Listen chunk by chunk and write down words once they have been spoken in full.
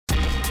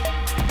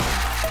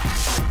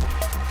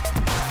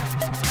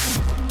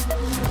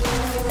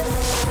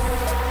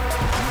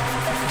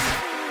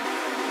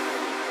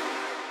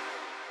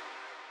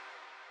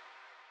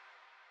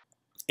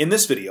In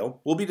this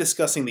video, we'll be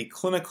discussing the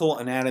clinical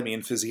anatomy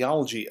and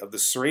physiology of the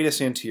serratus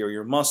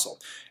anterior muscle,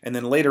 and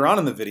then later on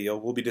in the video,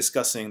 we'll be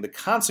discussing the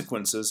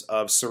consequences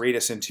of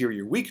serratus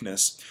anterior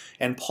weakness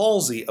and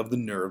palsy of the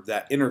nerve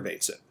that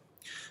innervates it.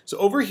 So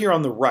over here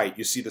on the right,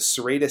 you see the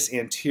serratus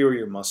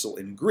anterior muscle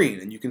in green,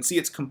 and you can see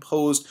it's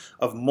composed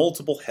of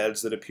multiple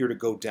heads that appear to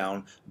go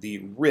down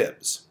the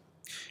ribs.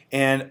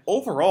 And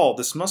overall,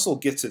 this muscle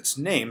gets its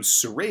name,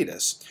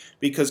 serratus,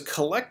 because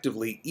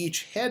collectively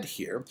each head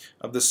here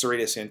of the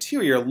serratus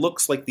anterior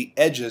looks like the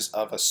edges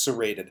of a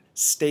serrated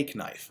steak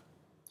knife.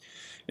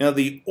 Now,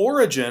 the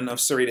origin of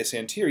serratus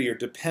anterior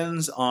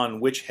depends on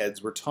which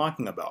heads we're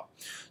talking about.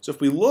 So if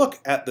we look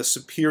at the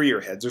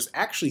superior heads, there's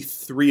actually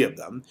three of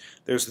them.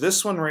 There's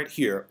this one right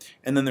here,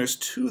 and then there's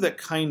two that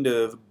kind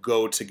of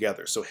go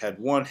together. So head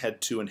 1, head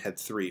 2, and head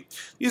 3.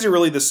 These are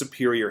really the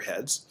superior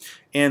heads,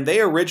 and they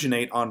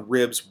originate on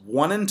ribs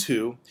 1 and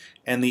 2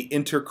 and the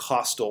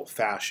intercostal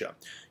fascia.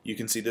 You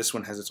can see this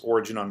one has its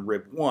origin on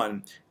rib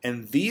 1,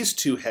 and these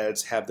two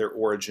heads have their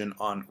origin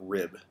on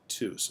rib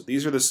 2. So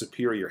these are the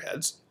superior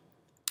heads.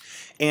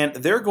 And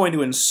they're going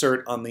to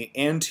insert on the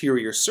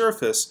anterior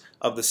surface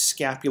of the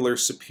scapular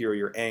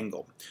superior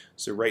angle.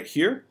 So right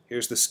here,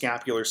 here's the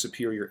scapular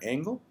superior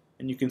angle,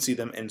 and you can see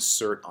them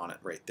insert on it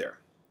right there.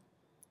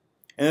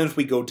 And then if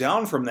we go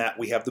down from that,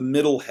 we have the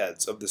middle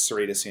heads of the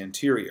serratus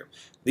anterior.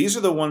 These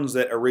are the ones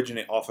that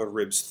originate off of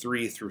ribs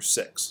 3 through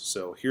 6.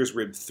 So here's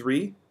rib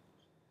 3,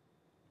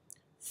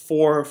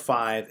 4,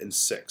 5, and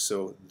 6.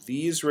 So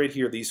these right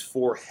here, these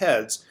four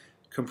heads,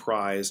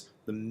 comprise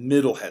the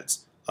middle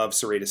heads of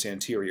serratus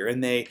anterior,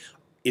 and they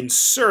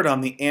insert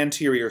on the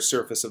anterior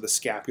surface of the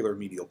scapular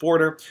medial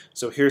border.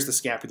 So here's the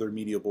scapular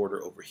medial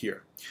border over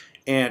here,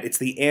 and it's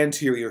the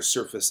anterior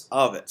surface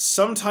of it.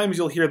 Sometimes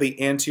you'll hear the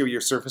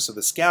anterior surface of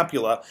the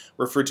scapula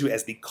referred to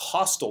as the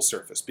costal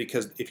surface,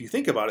 because if you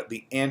think about it,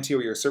 the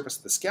anterior surface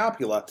of the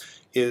scapula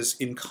is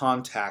in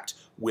contact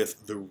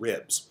with the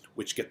ribs,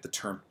 which get the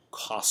term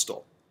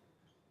costal.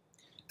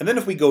 And then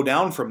if we go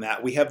down from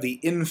that, we have the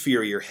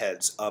inferior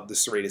heads of the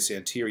serratus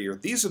anterior.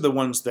 These are the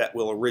ones that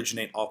will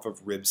originate off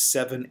of ribs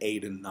 7,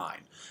 8, and 9.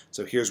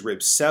 So here's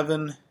ribs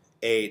 7,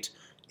 8,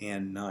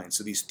 and 9.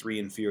 So these three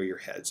inferior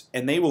heads.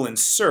 And they will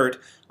insert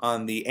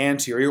on the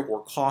anterior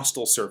or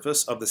costal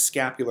surface of the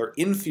scapular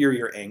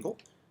inferior angle,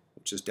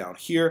 which is down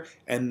here,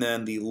 and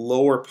then the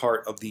lower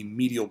part of the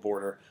medial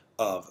border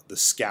of the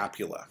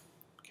scapula.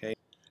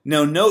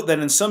 Now note that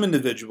in some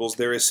individuals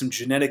there is some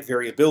genetic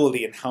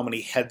variability in how many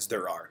heads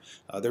there are.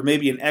 There may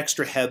be an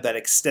extra head that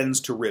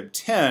extends to rib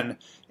 10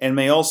 and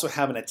may also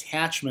have an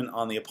attachment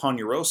on the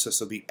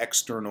aponeurosis of the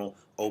external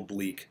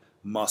oblique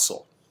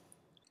muscle.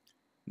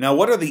 Now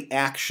what are the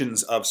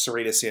actions of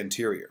serratus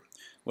anterior?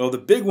 Well, the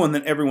big one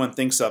that everyone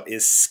thinks of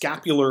is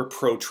scapular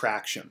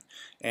protraction.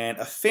 And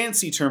a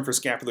fancy term for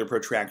scapular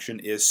protraction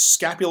is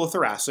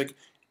scapulothoracic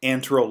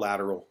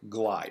anterolateral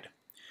glide.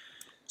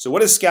 So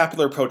what is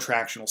scapular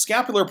protraction? Well,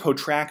 scapular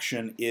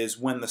protraction is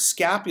when the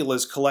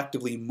scapulas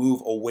collectively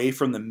move away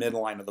from the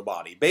midline of the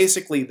body.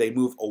 Basically, they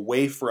move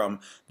away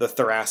from the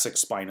thoracic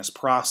spinous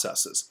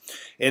processes.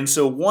 And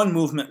so one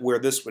movement where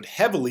this would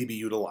heavily be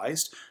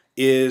utilized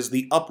is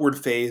the upward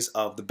phase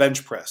of the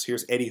bench press.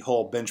 Here's Eddie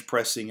Hall bench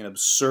pressing an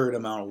absurd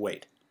amount of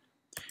weight.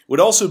 It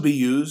would also be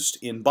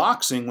used in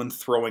boxing when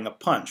throwing a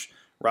punch.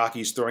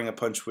 Rocky's throwing a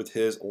punch with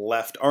his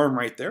left arm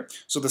right there.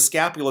 So the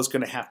scapula is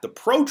going to have to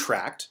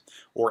protract,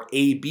 or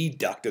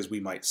abduct as we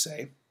might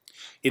say,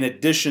 in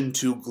addition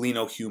to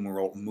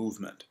glenohumeral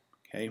movement.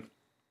 Okay?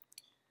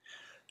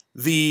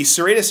 The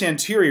serratus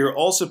anterior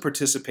also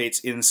participates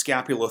in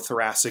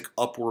scapulothoracic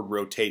upward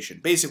rotation,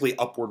 basically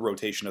upward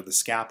rotation of the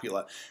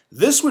scapula.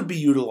 This would be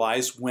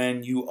utilized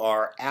when you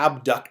are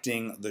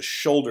abducting the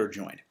shoulder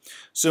joint.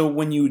 So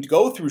when you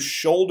go through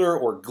shoulder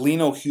or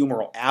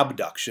glenohumeral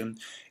abduction,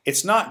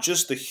 it's not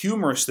just the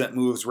humerus that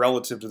moves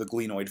relative to the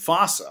glenoid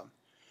fossa.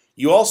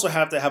 You also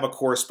have to have a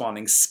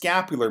corresponding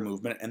scapular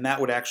movement, and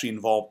that would actually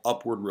involve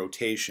upward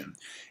rotation.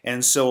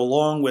 And so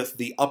along with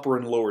the upper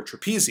and lower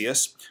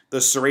trapezius, the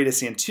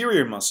serratus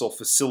anterior muscle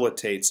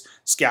facilitates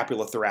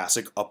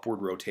scapulothoracic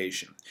upward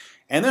rotation.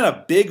 And then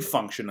a big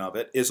function of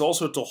it is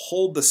also to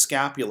hold the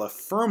scapula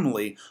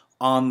firmly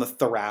on the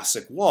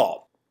thoracic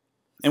wall.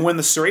 And when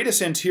the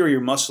serratus anterior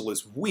muscle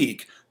is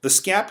weak, the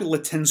scapula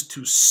tends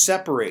to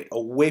separate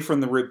away from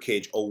the rib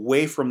cage,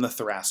 away from the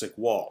thoracic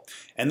wall.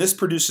 And this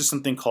produces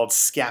something called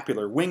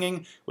scapular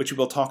winging, which we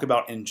will talk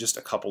about in just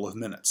a couple of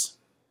minutes.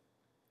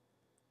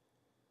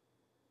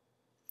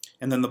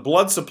 And then the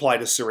blood supply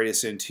to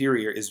serratus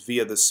anterior is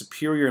via the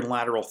superior and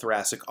lateral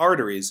thoracic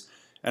arteries,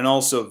 and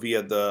also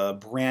via the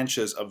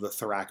branches of the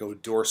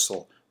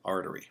thoracodorsal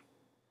artery.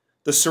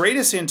 The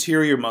serratus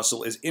anterior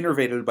muscle is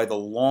innervated by the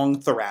long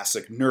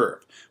thoracic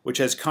nerve, which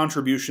has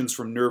contributions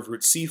from nerve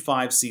root C5,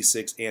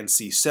 C6, and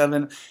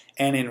C7,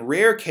 and in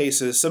rare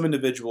cases, some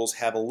individuals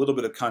have a little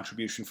bit of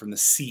contribution from the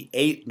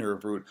C8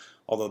 nerve root,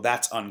 although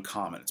that's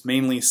uncommon. It's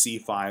mainly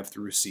C5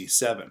 through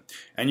C7.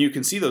 And you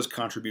can see those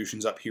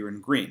contributions up here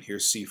in green.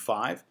 Here's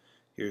C5,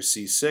 here's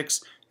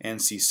C6, and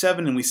C7,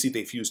 and we see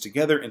they fuse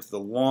together into the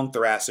long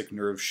thoracic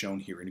nerve shown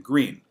here in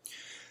green.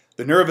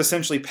 The nerve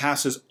essentially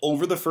passes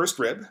over the first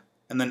rib,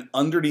 and then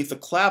underneath the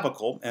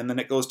clavicle, and then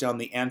it goes down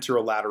the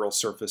anterolateral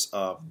surface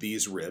of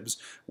these ribs,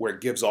 where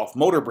it gives off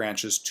motor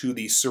branches to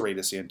the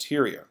serratus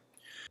anterior.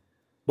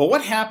 But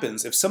what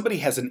happens if somebody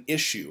has an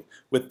issue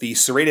with the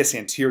serratus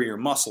anterior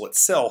muscle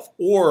itself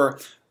or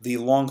the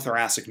long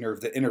thoracic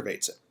nerve that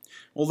innervates it?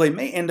 Well, they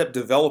may end up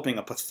developing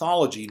a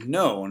pathology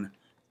known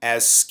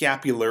as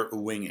scapular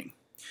winging.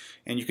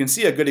 And you can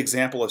see a good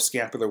example of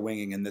scapular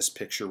winging in this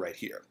picture right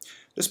here.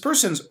 This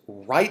person's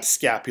right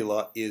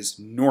scapula is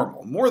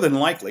normal. More than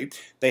likely,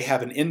 they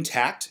have an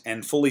intact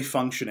and fully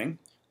functioning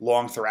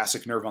long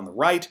thoracic nerve on the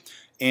right,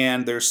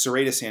 and their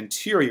serratus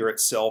anterior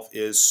itself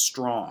is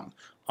strong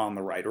on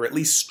the right, or at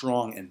least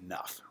strong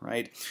enough,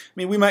 right? I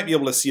mean, we might be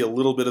able to see a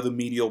little bit of the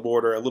medial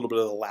border, a little bit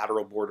of the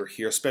lateral border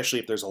here, especially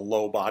if there's a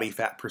low body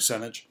fat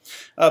percentage,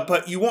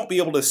 but you won't be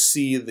able to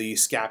see the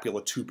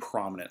scapula too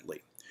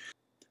prominently.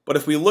 But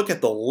if we look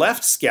at the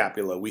left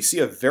scapula, we see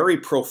a very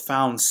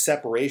profound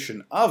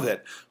separation of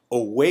it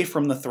away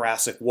from the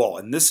thoracic wall,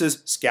 and this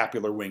is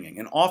scapular winging.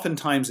 And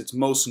oftentimes it's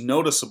most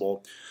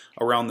noticeable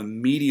around the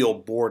medial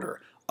border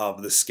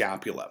of the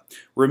scapula.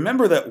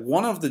 Remember that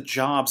one of the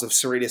jobs of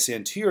serratus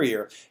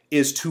anterior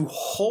is to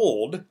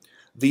hold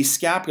the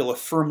scapula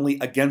firmly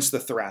against the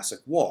thoracic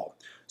wall.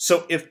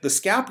 So if the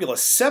scapula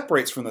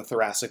separates from the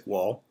thoracic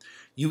wall,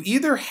 you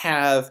either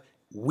have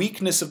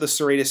weakness of the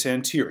serratus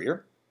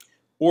anterior,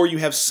 or you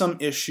have some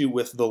issue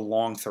with the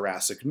long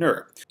thoracic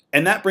nerve.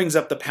 And that brings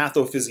up the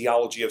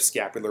pathophysiology of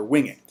scapular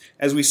winging.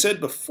 As we said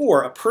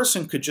before, a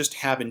person could just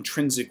have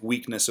intrinsic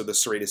weakness of the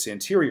serratus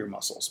anterior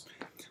muscles.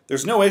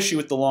 There's no issue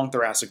with the long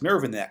thoracic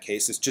nerve in that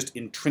case, it's just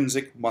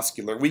intrinsic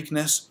muscular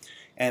weakness,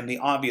 and the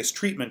obvious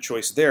treatment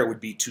choice there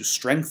would be to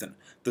strengthen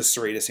the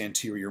serratus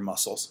anterior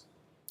muscles.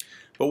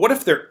 But what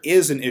if there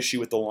is an issue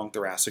with the long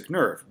thoracic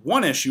nerve?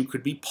 One issue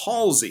could be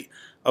palsy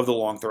of the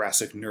long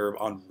thoracic nerve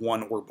on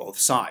one or both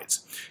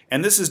sides.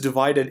 And this is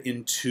divided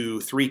into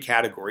three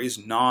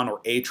categories: non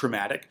or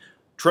atraumatic,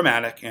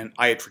 traumatic, and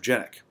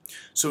iatrogenic.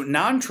 So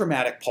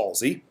non-traumatic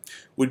palsy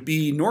would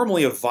be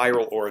normally of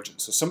viral origin.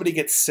 So somebody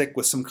gets sick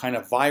with some kind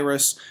of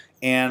virus,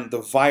 and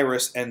the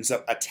virus ends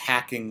up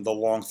attacking the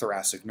long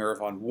thoracic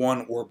nerve on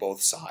one or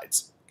both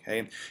sides.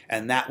 Okay?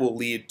 And that will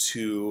lead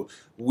to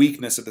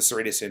weakness of the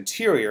serratus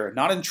anterior,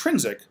 not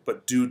intrinsic,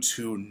 but due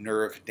to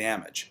nerve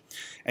damage.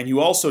 And you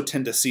also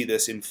tend to see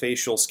this in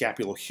facial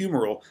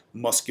scapulohumeral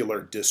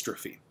muscular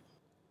dystrophy.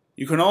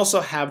 You can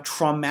also have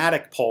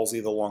traumatic palsy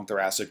of the long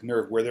thoracic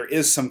nerve, where there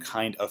is some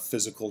kind of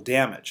physical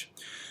damage.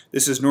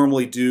 This is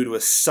normally due to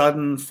a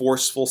sudden,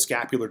 forceful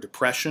scapular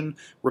depression,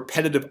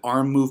 repetitive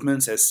arm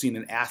movements as seen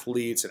in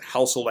athletes, and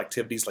household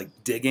activities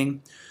like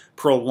digging,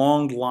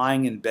 prolonged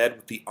lying in bed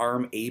with the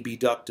arm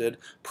abducted,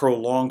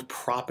 prolonged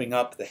propping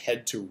up the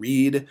head to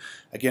read.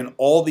 Again,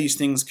 all these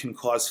things can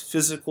cause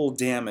physical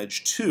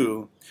damage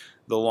to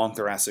the long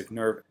thoracic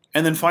nerve.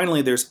 And then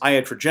finally, there's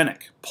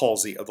iatrogenic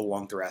palsy of the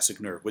long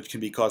thoracic nerve, which can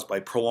be caused by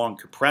prolonged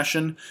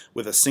compression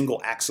with a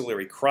single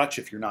axillary crutch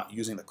if you're not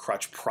using the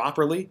crutch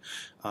properly.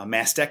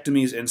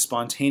 Mastectomies and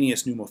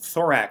spontaneous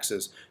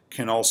pneumothoraxes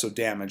can also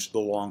damage the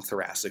long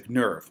thoracic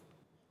nerve.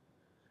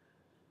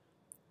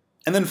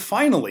 And then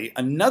finally,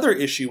 another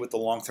issue with the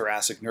long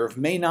thoracic nerve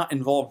may not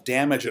involve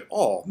damage at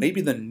all. Maybe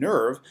the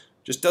nerve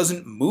just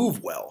doesn't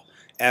move well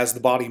as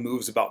the body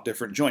moves about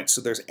different joints.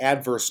 So there's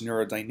adverse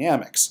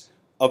neurodynamics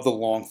of the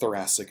long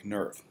thoracic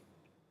nerve.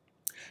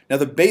 Now,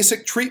 the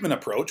basic treatment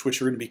approach,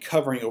 which we're going to be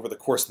covering over the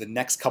course of the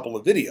next couple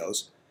of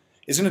videos,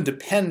 is going to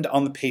depend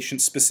on the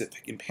patient's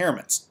specific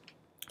impairments.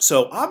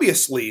 So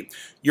obviously,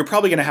 you're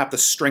probably going to have to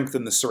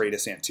strengthen the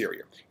serratus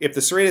anterior. If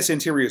the serratus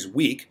anterior is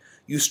weak,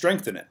 you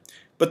strengthen it.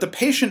 But the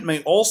patient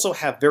may also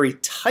have very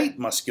tight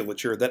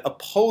musculature that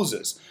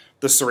opposes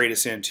the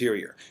serratus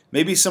anterior.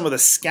 Maybe some of the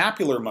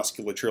scapular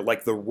musculature,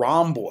 like the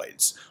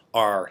rhomboids,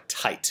 are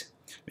tight.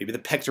 Maybe the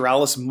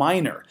pectoralis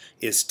minor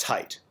is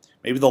tight.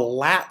 Maybe the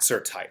lats are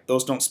tight.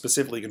 Those don't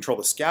specifically control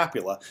the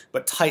scapula,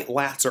 but tight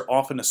lats are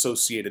often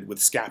associated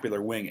with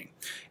scapular winging.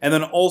 And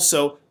then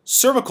also,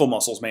 cervical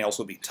muscles may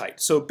also be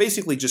tight. So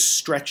basically just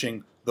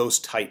stretching those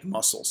tight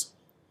muscles.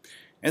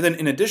 And then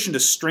in addition to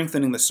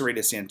strengthening the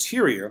serratus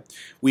anterior,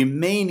 we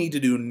may need to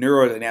do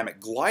neurodynamic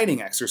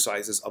gliding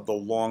exercises of the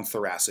long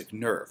thoracic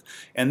nerve.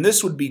 And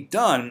this would be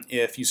done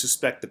if you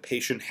suspect the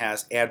patient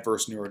has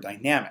adverse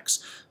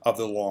neurodynamics of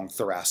the long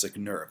thoracic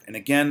nerve. And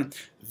again,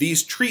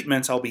 these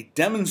treatments I'll be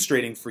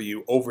demonstrating for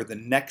you over the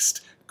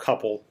next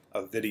couple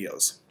of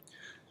videos.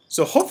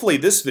 So hopefully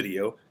this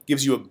video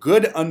gives you a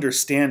good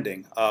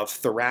understanding of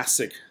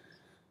thoracic.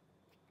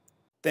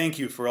 Thank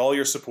you for all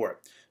your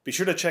support. Be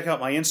sure to check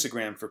out my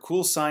Instagram for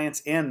cool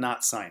science and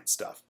not science stuff.